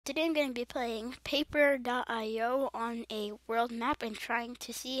Today I'm going to be playing Paper.io on a world map and trying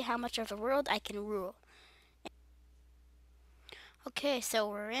to see how much of the world I can rule. Okay, so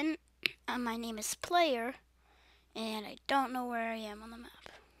we're in. My name is Player, and I don't know where I am on the map.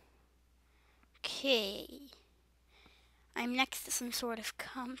 Okay. I'm next to some sort of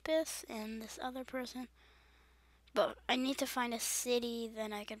compass and this other person. But I need to find a city,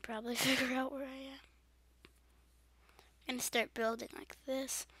 then I can probably figure out where I am. I'm going to start building like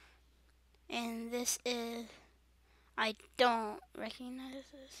this. And this is... I don't recognize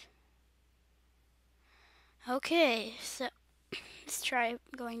this. Okay, so let's try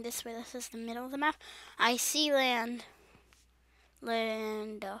going this way. This is the middle of the map. I see land.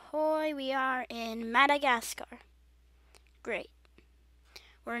 Land ahoy. We are in Madagascar. Great.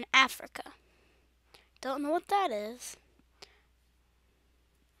 We're in Africa. Don't know what that is.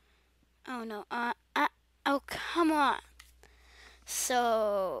 Oh no. Oh, come on.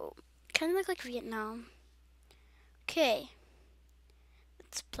 So, kind of look like Vietnam. Okay.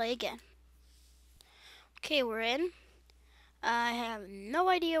 Let's play again. Okay, we're in. I have no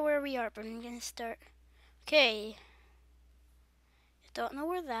idea where we are, but I'm going to start. Okay. Don't know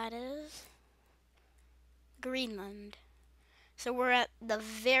where that is. Greenland. So we're at the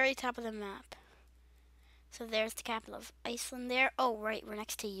very top of the map. So there's the capital of Iceland there. Oh, right, we're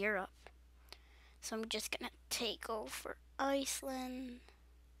next to Europe. So I'm just gonna take over Iceland.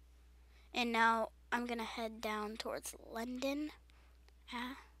 And now I'm gonna head down towards London.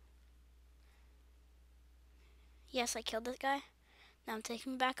 Yes, I killed this guy. Now I'm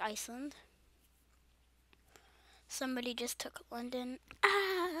taking back Iceland. Somebody just took London.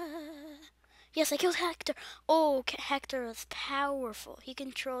 Yes, I killed Hector. Oh, Hector was powerful. He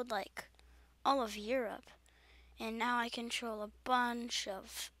controlled like all of Europe. And now I control a bunch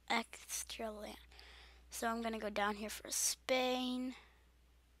of extra land. So I'm going to go down here for Spain.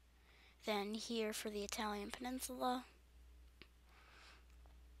 Then here for the Italian Peninsula.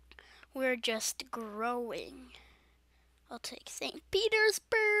 We're just growing. I'll take St.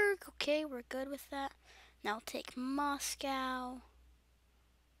 Petersburg. Okay, we're good with that. Now I'll take Moscow.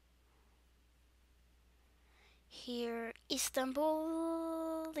 Here,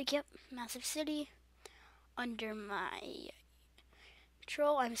 Istanbul. Yep, massive city. Under my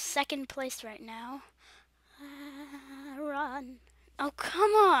control. I'm second place right now. Run. Oh,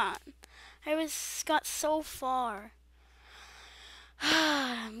 come on. Got so far.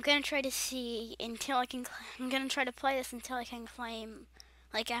 I'm gonna try to see until I can. I'm gonna try to play this until I can claim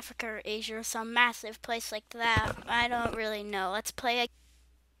like Africa or Asia or some massive place like that. I don't really know. Let's play.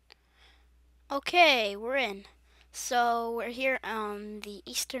 Okay, we're in. So we're here on the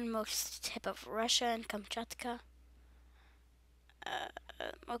easternmost tip of Russia and Kamchatka.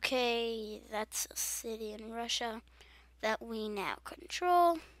 Okay, that's a city in Russia that we now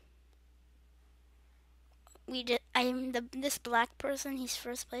control. This black person, he's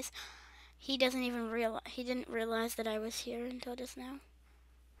first place. He didn't realize that I was here until just now.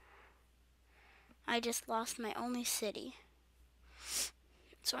 I just lost my only city.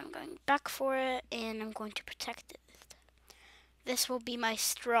 So I'm going back for it and I'm going to protect it. This will be my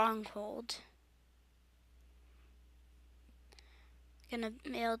stronghold. Gonna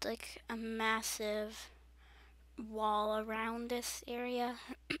build like a massive wall around this area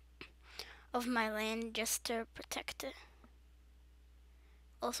of my land just to protect it.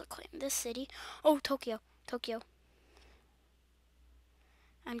 Also claim this city. Oh, Tokyo.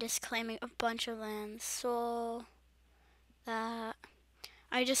 I'm just claiming a bunch of land. So that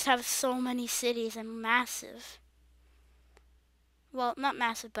I just have so many cities. I'm massive. Well, not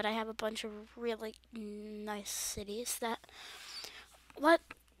massive, but I have a bunch of really nice cities that... What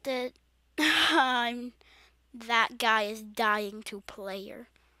the... That guy is dying to player.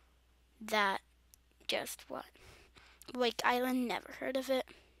 That just what? Wake Island, never heard of it.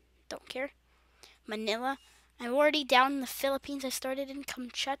 Don't care. Manila. I'm already down in the Philippines. I started in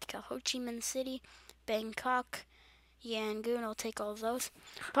Kamchatka, Ho Chi Minh City, Bangkok, Yangon. I'll take all of those.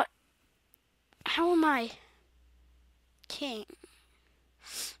 But how am I king?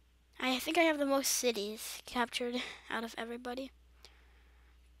 I think I have the most cities captured out of everybody.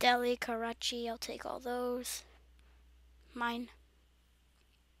 Delhi, Karachi, I'll take all those. Mine.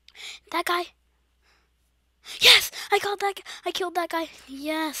 That guy. Yes, I killed that guy.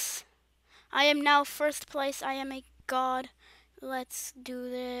 Yes. I am now first place. I am a god. Let's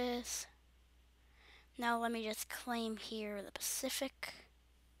do this. Now let me just claim here the Pacific.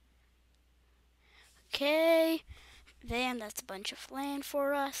 Okay. Then that's a bunch of land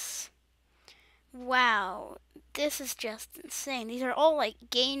for us. Wow. This is just insane. These are all like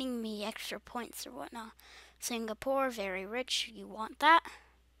gaining me extra points or whatnot. Singapore, very rich. You want that?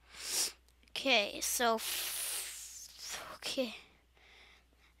 Okay, so okay,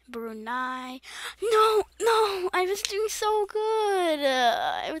 Brunei. No, no, I was doing so good.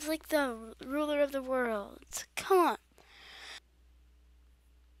 I was like the ruler of the world. Come on.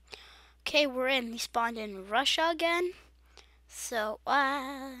 Okay, we're in. We spawned in Russia again. So,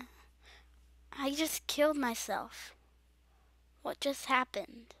 I just killed myself. What just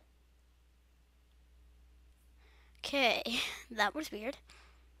happened? Okay, that was weird.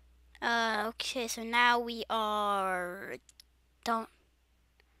 Okay, so now we are don't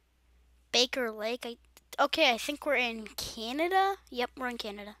Baker Lake. Okay, I think we're in Canada. Yep, we're in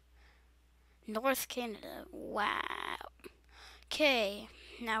Canada. North Canada. Wow. Okay,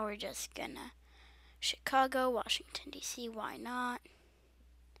 now we're just gonna Chicago, Washington D.C. Why not?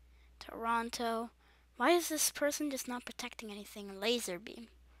 Toronto. Why is this person just not protecting anything? Laser beam.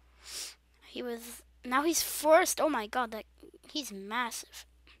 He was. Now he's forced. Oh my god, that he's massive.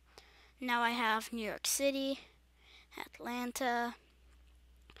 Now I have New York City, Atlanta.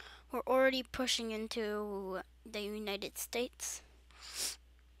 We're already pushing into the United States.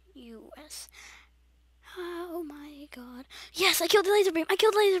 U.S. Oh my god. Yes, I killed the laser beam. I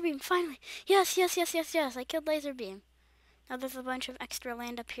killed laser beam, finally. Yes, yes, yes, yes, yes. I killed laser beam. Now there's a bunch of extra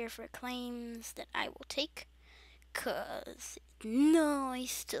land up here for claims that I will take. Cause it's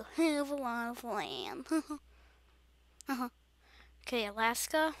nice to have a lot of land. Okay,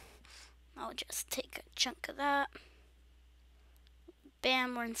 Alaska. I'll just take a chunk of that.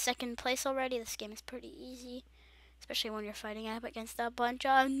 Bam, we're in second place already. This game is pretty easy. Especially when you're fighting up against a bunch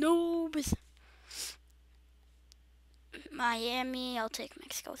of noobs. Miami, I'll take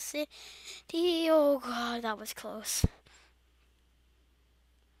Mexico City. Oh god, that was close.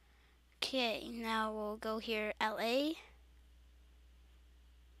 Okay, now we'll go here, LA.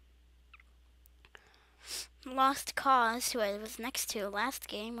 Lost Cause, who I was next to last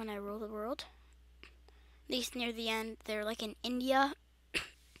game when I ruled the world. At least near the end, they're like in India.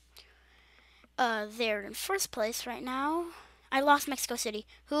 They're in first place right now. I lost Mexico City.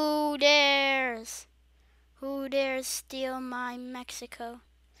 Who dares? Who dares steal my Mexico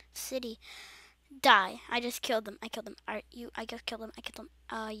City? Die. I just killed them. I killed them. I just killed them. I killed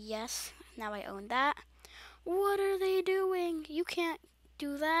them. Yes. Now I own that. What are they doing? You can't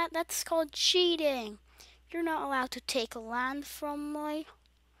do that. That's called cheating. You're not allowed to take land from me.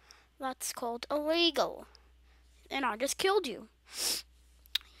 That's called illegal. And I just killed you.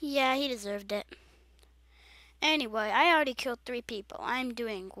 Yeah, he deserved it. Anyway, I already killed 3 people. I'm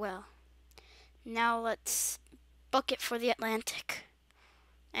doing well. Now let's book it for the Atlantic.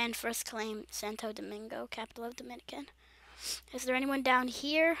 And first claim Santo Domingo, capital of Dominican. Is there anyone down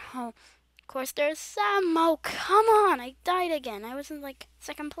here? Oh, of course there's some. Oh, come on. I died again. I was in like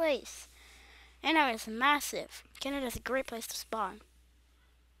second place. And I was massive. Canada's a great place to spawn.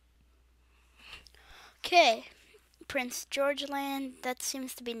 Okay. Prince George Land. That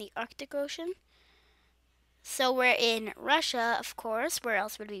seems to be in the Arctic Ocean. So we're in Russia, of course. Where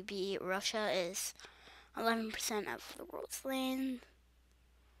else would we be? Russia is 11% of the world's land.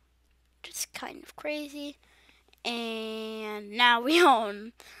 Just kind of crazy. And now we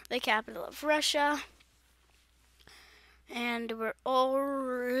own the capital of Russia. And we're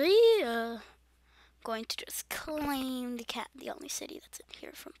already going to just claim the only city that's in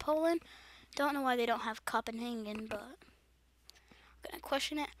here from Poland. Don't know why they don't have Copenhagen, but I'm gonna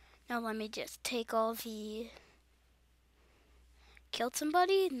question it. Now let me just take all the... Killed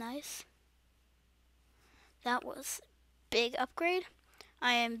somebody? Nice. That was big upgrade.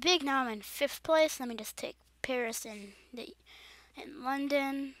 I am big now. I'm in 5th place. Let me just take Paris and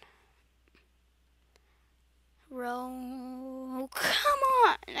London. Rome. Come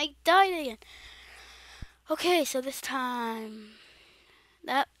on! I died again. Okay, so this time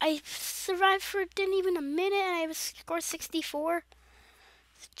that I survived for didn't even a minute, and I was scored 64.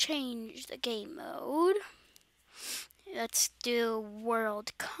 Let's change the game mode. Let's do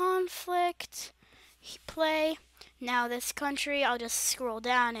world conflict. Play. Now this country, I'll just scroll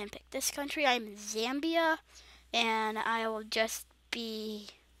down and pick this country. I'm Zambia, and I will just be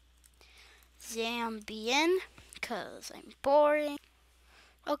Zambian, because I'm boring.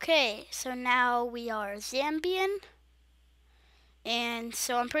 Okay, so now we are Zambian, and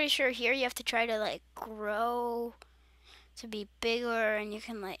so I'm pretty sure here you have to try to like grow to be bigger, and you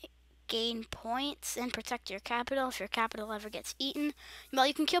can like gain points and protect your capital if your capital ever gets eaten. Well,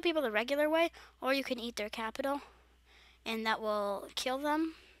 you can kill people the regular way, or you can eat their capital, and that will kill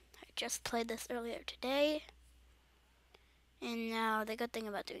them. I just played this earlier today. And now the good thing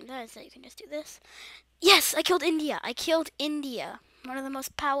about doing that is that you can just do this. Yes, I killed India. I killed India. One of the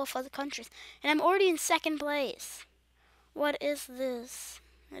most powerful countries. And I'm already in 2nd place. What is this?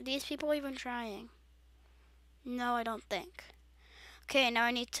 Are these people even trying? No, I don't think. Okay, now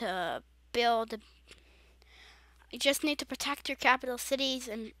I need to build. You just need to protect your capital cities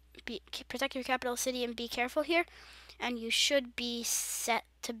and protect your capital city and be careful here. And you should be set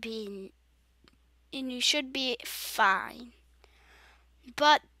to be. And you should be fine.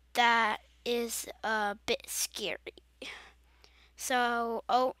 But that is a bit scary. So,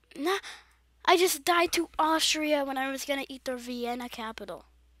 oh, nah, I just died to Austria when I was gonna eat their Vienna capital.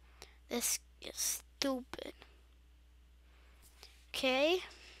 This is stupid. Okay.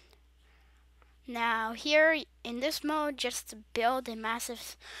 Now here in this mode, just to build a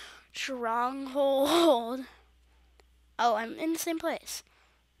massive stronghold. Oh, I'm in the same place.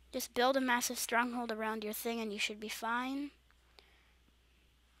 Just build a massive stronghold around your thing and you should be fine.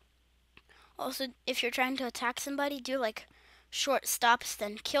 Also, if you're trying to attack somebody, do like short stops,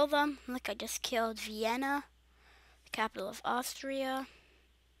 then kill them. Like I just killed Vienna, the capital of Austria.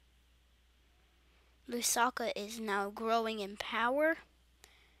 Lusaka is now growing in power.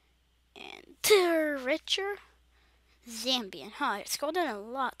 And richer. Zambian. Huh, I scrolled down a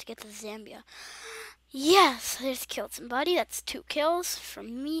lot to get to Zambia. Yes, I just killed somebody. That's 2 kills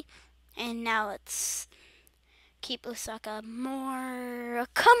from me. And now let's keep Lusaka more.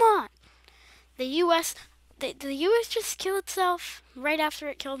 Come on! The U.S. The U.S. just killed itself right after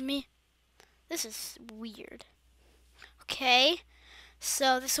it killed me. This is weird. Okay,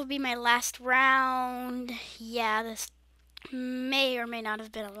 so this will be my last round. Yeah, this may or may not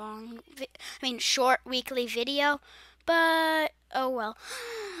have been a short weekly video, but oh well.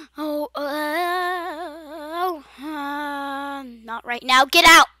 Not right now. Get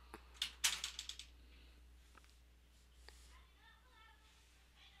out!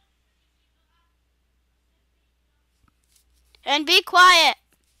 And be quiet!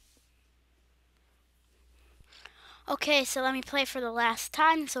 Okay, so let me play for the last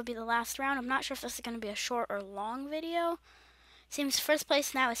time. This will be the last round. I'm not sure if this is going to be a short or long video. Seems first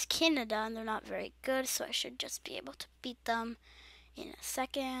place now is Canada, and they're not very good, so I should just be able to beat them in a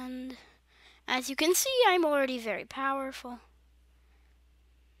second. As you can see, I'm already very powerful.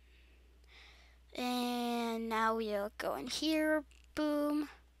 And now we'll go in here. Boom.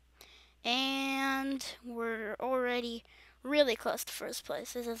 And we're already really close to first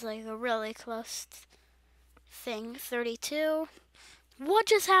place. This is like a really close thing. 32. What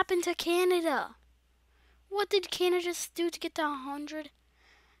just happened to Canada? What did Canada just do to get to 100?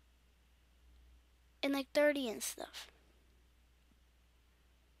 And like 30 and stuff.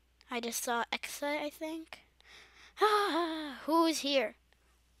 I just saw exit, I think. Who is here?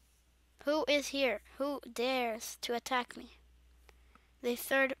 Who is here? Who dares to attack me? The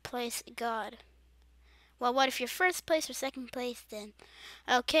 3rd place god. Well, what if you're 1st place or 2nd place then?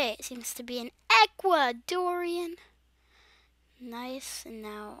 Okay, it seems to be an Ecuadorian. Nice, and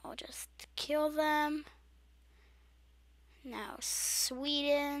now I'll just kill them. Now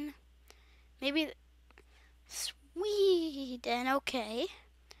Sweden. Maybe Sweden, okay.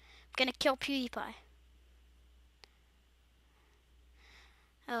 I'm gonna kill PewDiePie.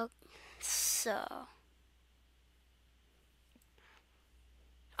 Oh, so.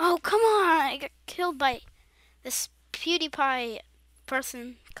 Oh, come on! I got killed by this PewDiePie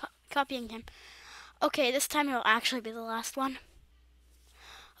person copying him. Okay, this time it'll actually be the last one.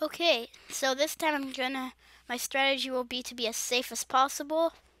 Okay, so this time my strategy will be to be as safe as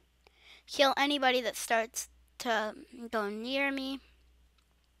possible. Kill anybody that starts to go near me.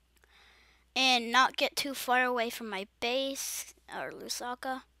 And not get too far away from my base, or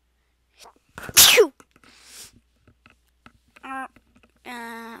Lusaka.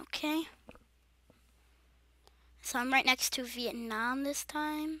 Okay. So I'm right next to Vietnam this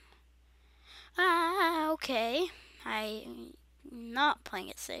time. Okay. I'm not playing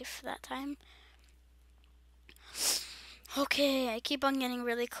it safe that time. Okay, I keep on getting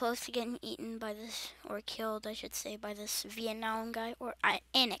really close to getting eaten by this, or killed, I should say, by this Vietnam guy, or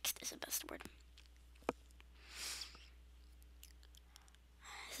annexed is the best word.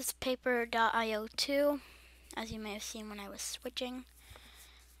 This is paper.io 2, as you may have seen when I was switching.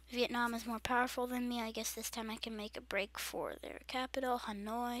 Vietnam is more powerful than me. I guess this time I can make a break for their capital,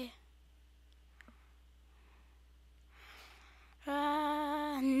 Hanoi.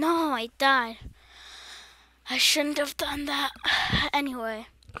 No, I died. I shouldn't have done that. Anyway,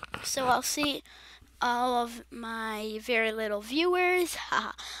 so I'll see all of my very little viewers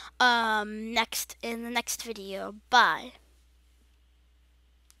in the next video. Bye.